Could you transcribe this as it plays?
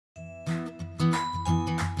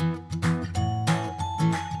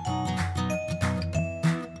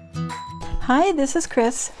Hi, this is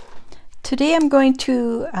Chris. Today I'm going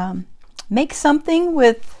to make something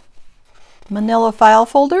with manila file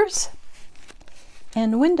folders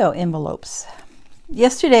and window envelopes.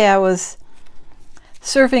 Yesterday I was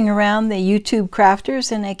surfing around the YouTube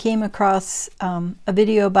crafters and I came across a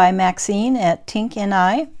video by Maxine at Tink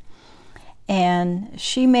I, and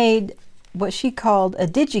she made what she called a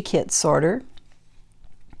DigiKit sorter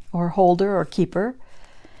or holder or keeper,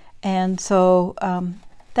 and so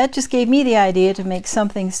that just gave me the idea to make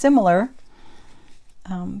something similar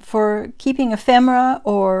for keeping ephemera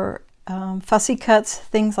or fussy cuts,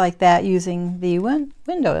 things like that, using the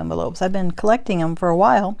window envelopes. I've been collecting them for a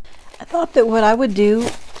while. I thought that what I would do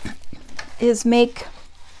is make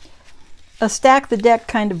a stack the deck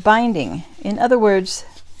kind of binding. In other words,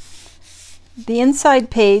 the inside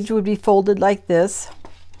page would be folded like this.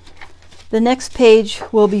 The next page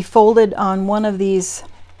will be folded on one of these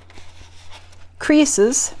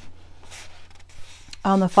creases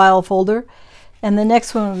on the file folder, and the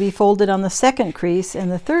next one will be folded on the second crease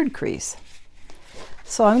and the third crease.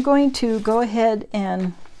 So I'm going to go ahead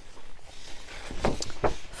and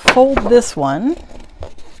fold this one.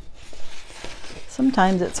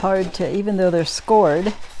 Sometimes it's hard to, even though they're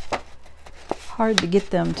scored, hard to get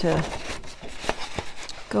them to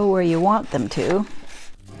go where you want them to.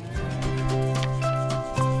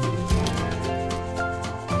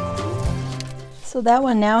 So that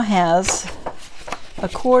one now has a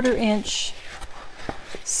 1/4 inch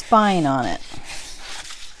spine on it.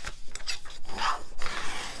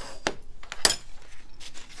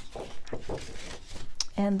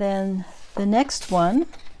 And then the next one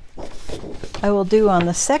I will do on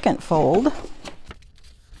the second fold.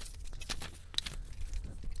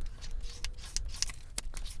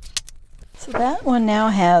 So that one now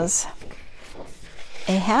has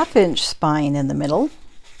a 1/2 inch spine in the middle.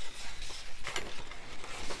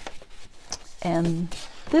 And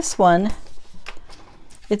this one,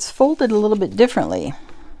 it's folded a little bit differently.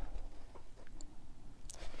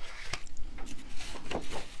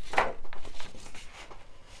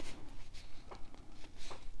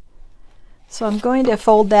 So I'm going to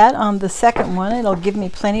fold that on the second one. It'll give me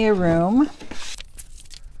plenty of room.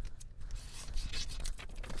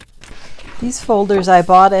 These folders I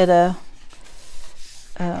bought at a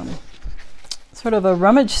sort of a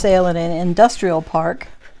rummage sale at an industrial park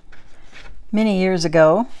many years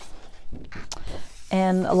ago,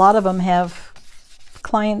 and a lot of them have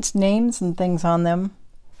clients' names and things on them,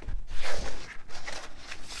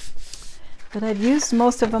 but I've used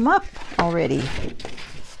most of them up already.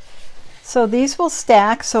 So these will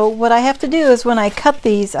stack. So what I have to do is when I cut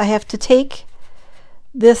these, I have to take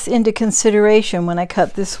this into consideration when I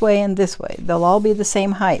cut this way and this way. They'll all be the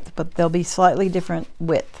same height, but they'll be slightly different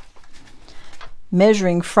width,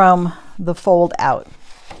 measuring from the fold out.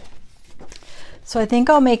 So I think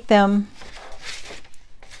I'll make them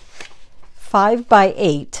 5 by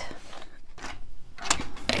 8.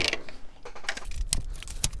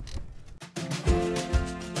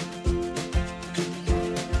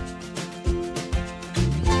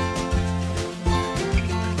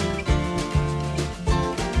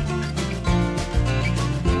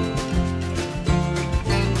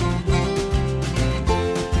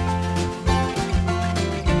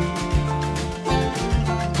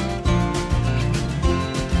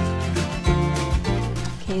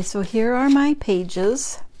 So here are my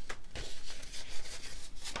pages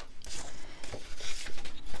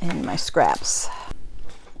and my scraps.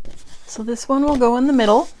 So this one will go in the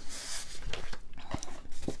middle.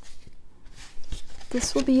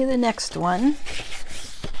 This will be the next one.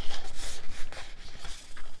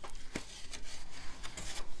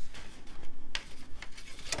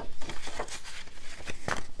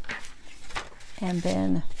 And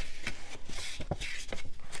then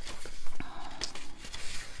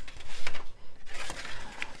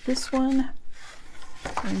this one,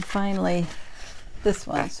 and finally this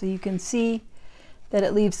one. So you can see that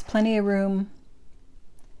it leaves plenty of room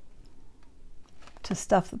to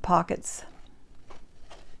stuff the pockets.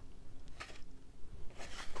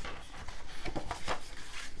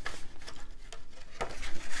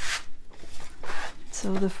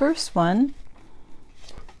 So the first one,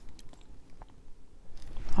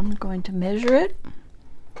 I'm going to measure it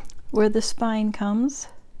where the spine comes.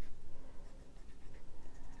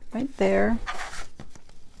 Right there.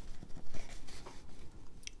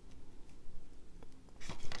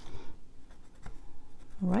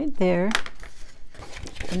 Right there.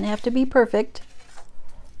 Doesn't have to be perfect.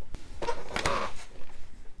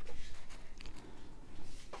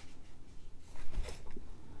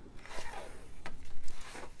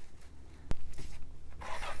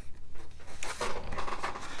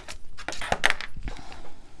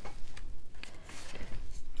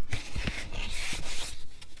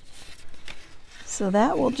 So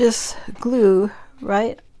that will just glue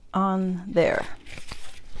right on there.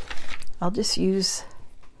 I'll just use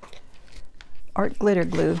art glitter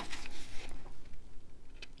glue.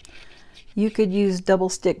 You could use double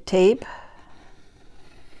stick tape,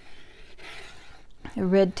 a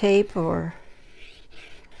red tape, or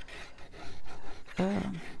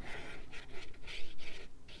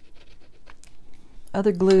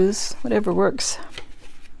other glues, whatever works.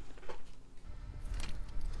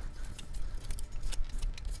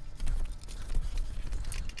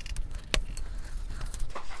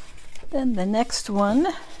 Then the next one,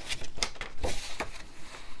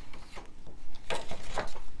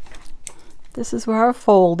 this is where our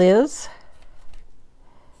fold is.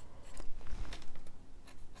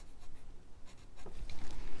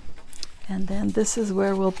 And then this is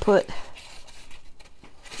where we'll put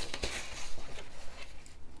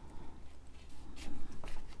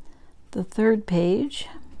the third page.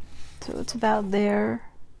 So it's about there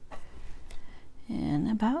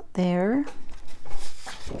and about there.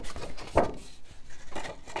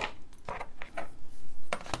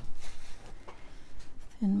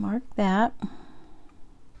 And mark that.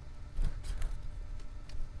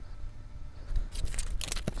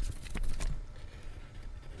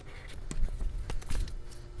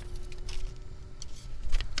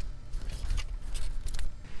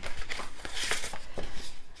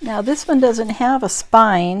 Now this one doesn't have a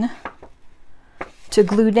spine to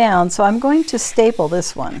glue down, so I'm going to staple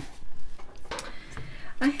this one.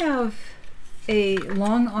 I have a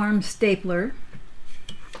long arm stapler,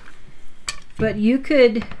 but you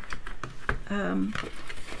could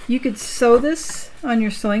sew this on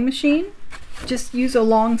your sewing machine. Just use a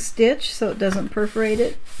long stitch so it doesn't perforate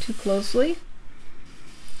it too closely.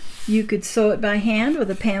 You could sew it by hand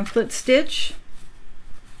with a pamphlet stitch.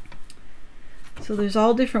 So there's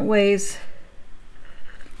all different ways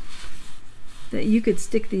that you could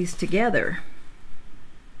stick these together.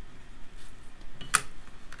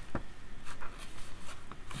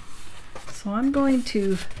 So I'm going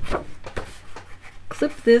to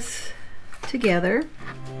clip this together.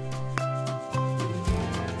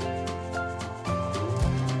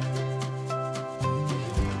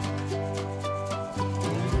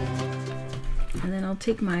 And then I'll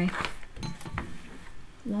take my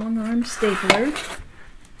long arm stapler.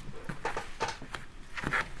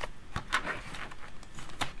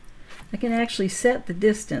 I can actually set the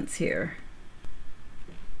distance here.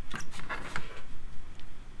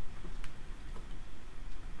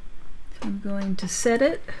 So I'm going to set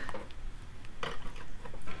it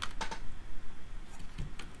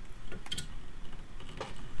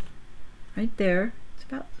right there. It's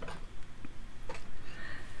about.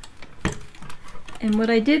 And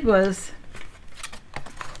what I did was,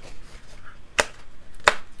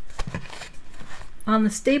 on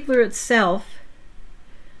the stapler itself,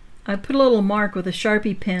 I put a little mark with a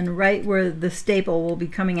Sharpie pen right where the staple will be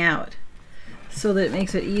coming out, so that it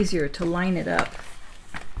makes it easier to line it up.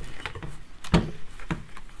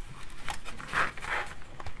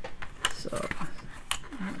 So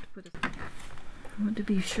I want to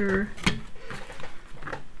be sure.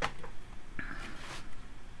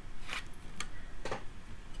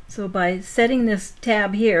 So by setting this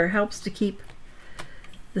tab here helps to keep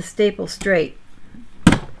the staple straight.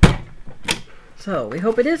 So we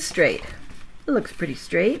hope it is straight. It looks pretty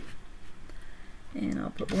straight. And I'll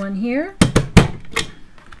put one here.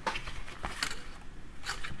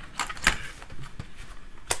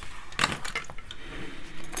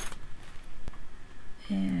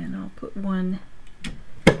 And I'll put one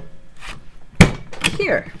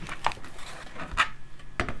here.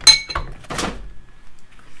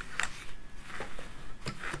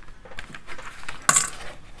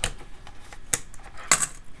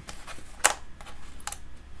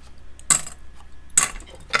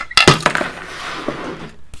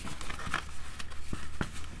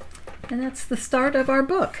 And that's the start of our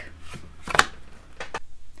book.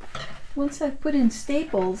 Once I've put in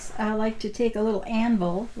staples, I like to take a little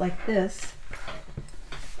anvil like this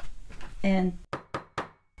and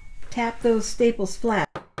tap those staples flat.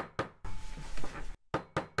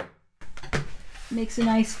 Makes a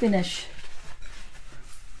nice finish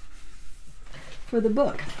for the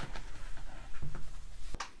book.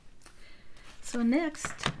 So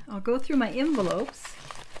next, I'll go through my envelopes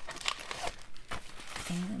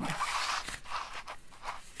and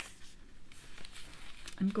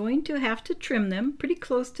I'm going to have to trim them pretty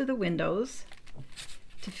close to the windows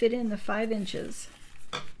to fit in the 5 inches.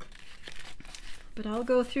 But I'll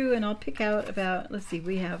go through and I'll pick out about, let's see,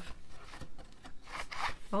 we have,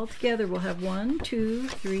 altogether we'll have 1, 2,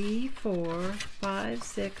 3, 4, 5,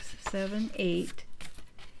 6, 7, 8,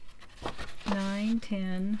 9,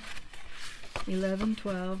 10, 11,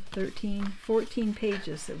 12, 13, 14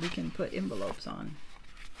 pages that we can put envelopes on.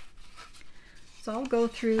 So I'll go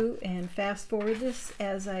through and fast forward this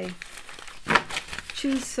as I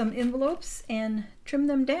choose some envelopes and trim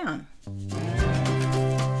them down.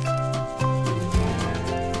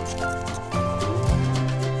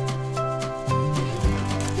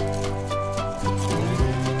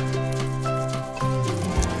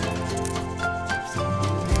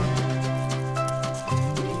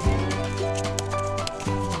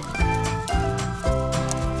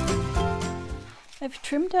 I've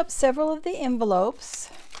trimmed up several of the envelopes,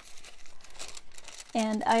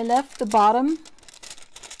 and I left the bottom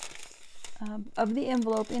of the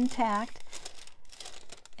envelope intact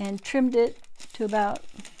and trimmed it to about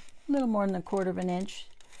a little more than 1/4 of an inch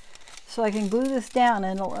so I can glue this down,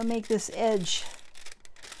 and it'll make this edge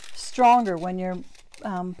stronger when you're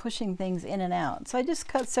pushing things in and out. So I just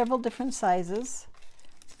cut several different sizes,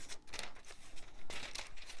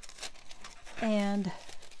 and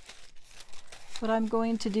what I'm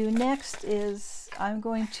going to do next is I'm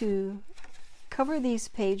going to cover these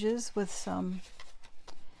pages with some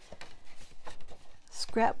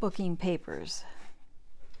scrapbooking papers.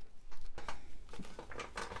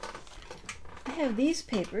 I have these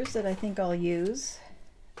papers that I think I'll use.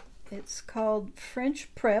 It's called French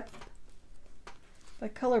Prep by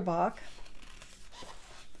Colorbach,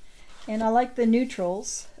 and I like the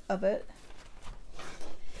neutrals of it,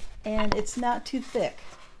 and it's not too thick.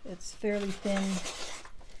 It's fairly thin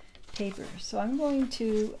paper. So I'm going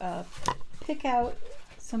to pick out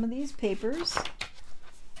some of these papers,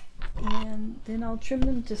 and then I'll trim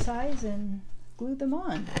them to size and glue them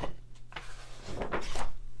on.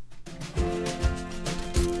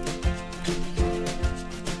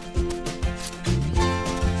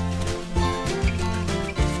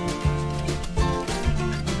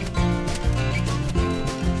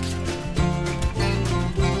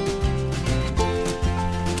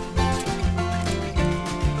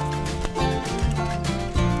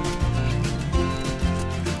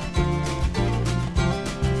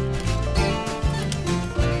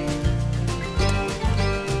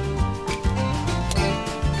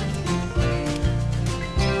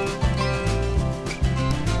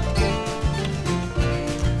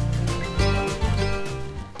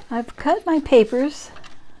 I've cut my papers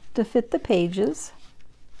to fit the pages,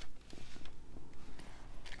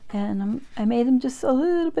 and I made them just a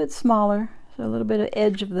little bit smaller so a little bit of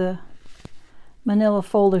edge of the manila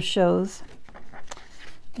folder shows.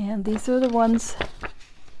 And these are the ones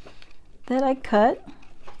that I cut.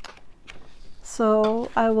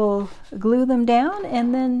 So I will glue them down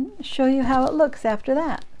and then show you how it looks after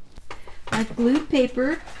that. I've glued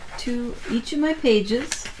paper to each of my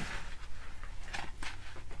pages.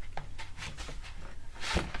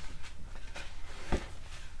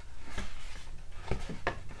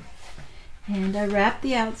 And I wrap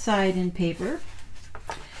the outside in paper.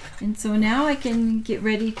 And so now I can get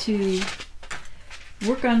ready to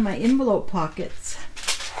work on my envelope pockets.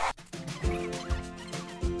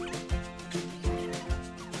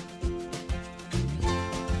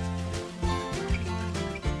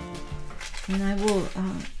 And I will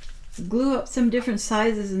glue up some different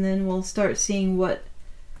sizes, and then we'll start seeing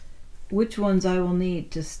which ones I will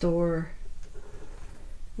need to store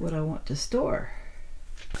what I want to store.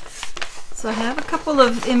 So I have a couple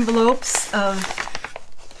of envelopes of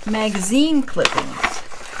magazine clippings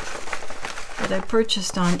that I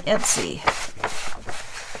purchased on Etsy.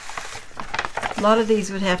 A lot of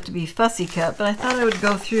these would have to be fussy cut, but I thought I would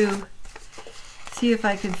go through, see if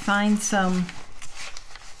I could find some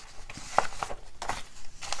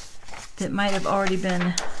that might already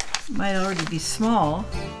be small.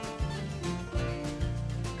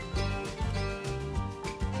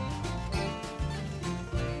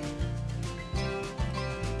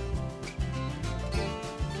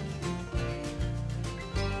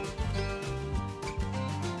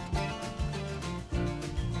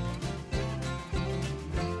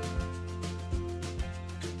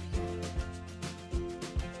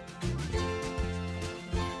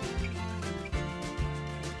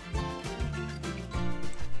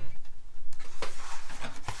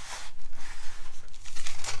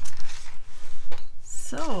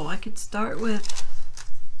 So I could start with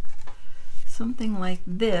something like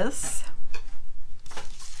this,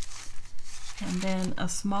 and then a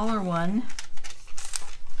smaller one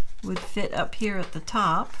would fit up here at the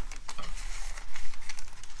top.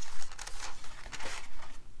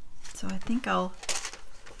 So I think I'll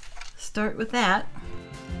start with that.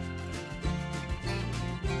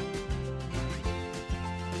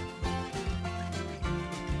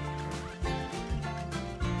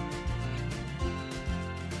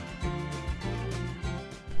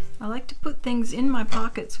 I like to put things in my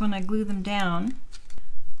pockets when I glue them down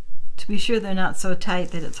to be sure they're not so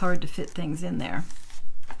tight that it's hard to fit things in there.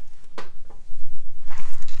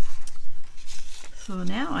 So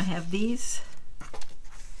now I have these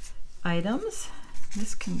items.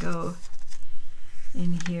 This can go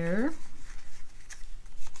in here.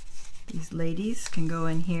 These ladies can go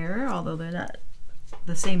in here, although they're not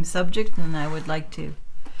the same subject, and I would like to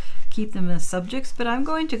keep them as subjects, but I'm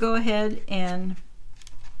going to go ahead and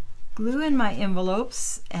glue in my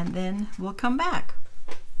envelopes and then we'll come back.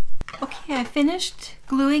 Okay, I finished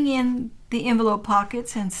gluing in the envelope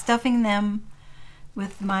pockets and stuffing them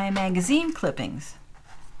with my magazine clippings.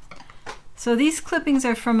 So these clippings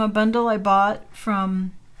are from a bundle I bought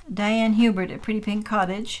from Diane Hubert at Pretty Pink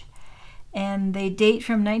Cottage, and they date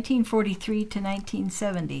from 1943 to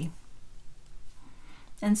 1970.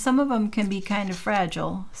 And some of them can be kind of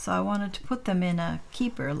fragile, so I wanted to put them in a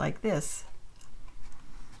keeper like this.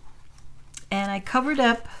 And I covered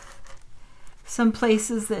up some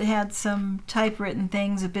places that had some typewritten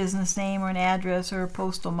things, a business name or an address or a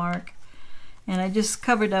postal mark. And I just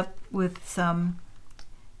covered up with some,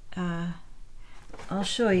 I'll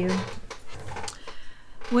show you.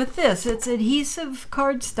 With this, it's adhesive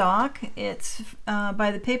cardstock. It's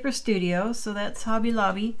by the Paper Studio, so that's Hobby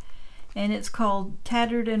Lobby. And it's called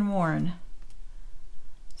Tattered and Worn.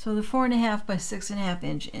 So the 4.5 by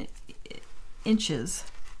 6.5 inches.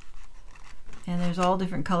 And there's all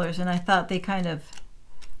different colors, and I thought they kind of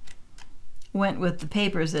went with the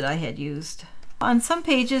papers that I had used. On some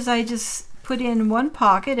pages I just put in one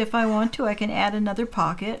pocket. If I want to, I can add another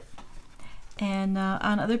pocket. And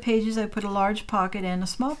on other pages I put a large pocket and a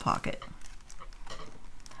small pocket.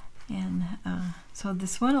 And so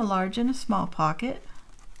this one, a large and a small pocket.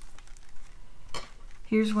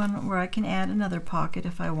 Here's one where I can add another pocket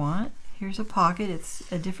if I want. Here's a pocket. It's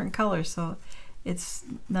a different color, so it's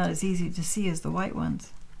not as easy to see as the white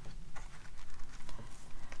ones.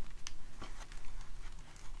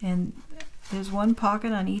 And there's one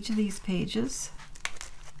pocket on each of these pages.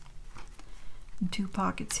 And 2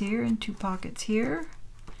 pockets here and 2 pockets here.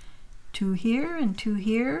 2 here and 2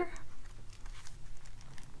 here.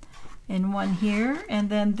 And 1 here. And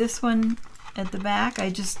then this one at the back, I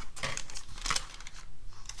just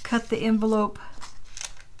cut the envelope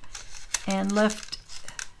and left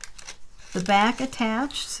the back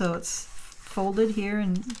attached, so it's folded here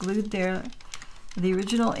and glued there, the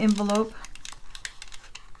original envelope,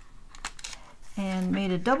 and made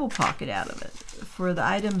a double pocket out of it for the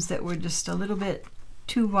items that were just a little bit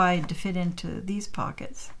too wide to fit into these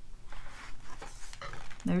pockets.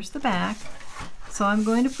 There's the back. So I'm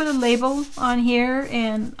going to put a label on here,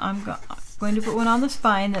 and I'm going to put one on the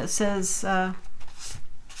spine that says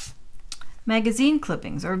magazine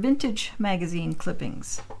clippings, or vintage magazine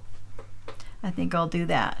clippings. I think I'll do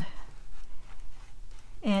that.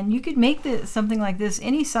 And you could make something like this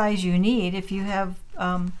any size you need. If you have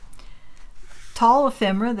tall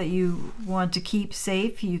ephemera that you want to keep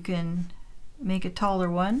safe, you can make a taller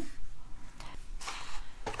one.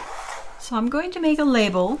 So I'm going to make a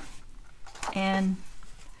label, and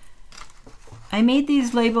I made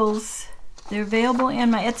these labels. They're available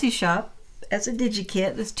in my Etsy shop as a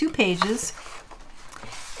digikit. There's 2 pages,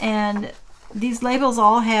 and these labels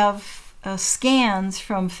all have scans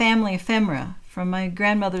from family ephemera, from my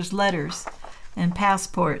grandmother's letters and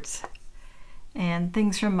passports, and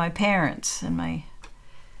things from my parents and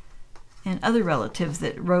other relatives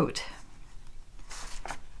that wrote.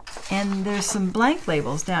 And there's some blank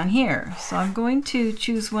labels down here, so I'm going to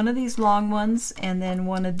choose one of these long ones and then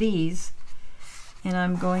one of these, and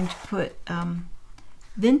I'm going to put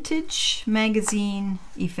vintage magazine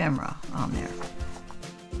ephemera on there.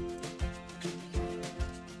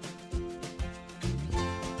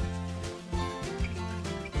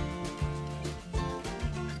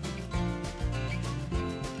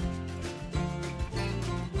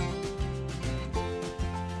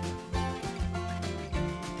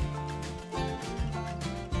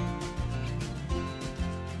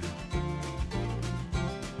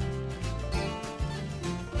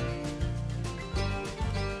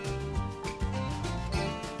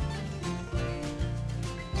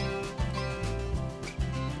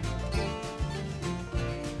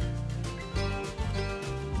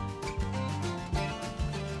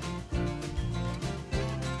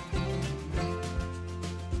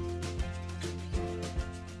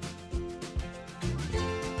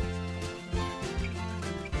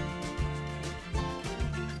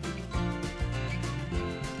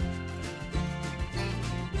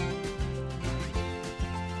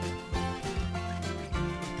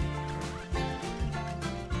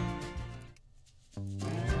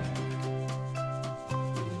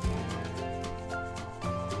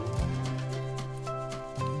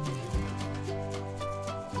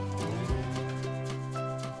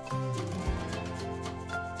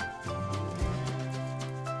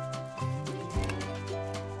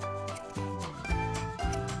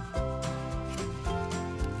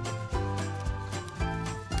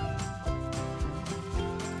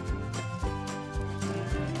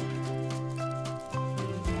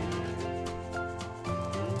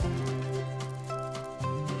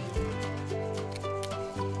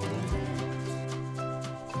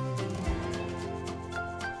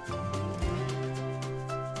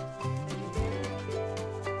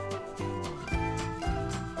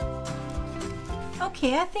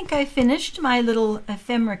 Okay, I think I finished my little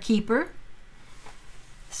Ephemera Keeper.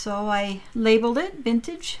 So I labeled it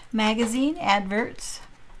Vintage Magazine Adverts.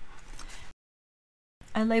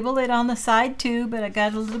 I labeled it on the side too, but I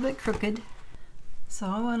got a little bit crooked. So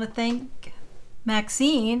I want to thank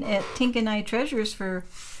Maxine at Tink I Treasures for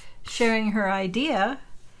sharing her idea,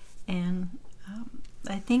 and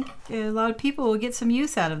I think a lot of people will get some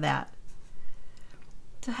use out of that.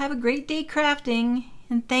 So have a great day crafting,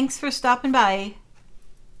 and thanks for stopping by.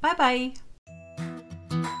 Bye-bye.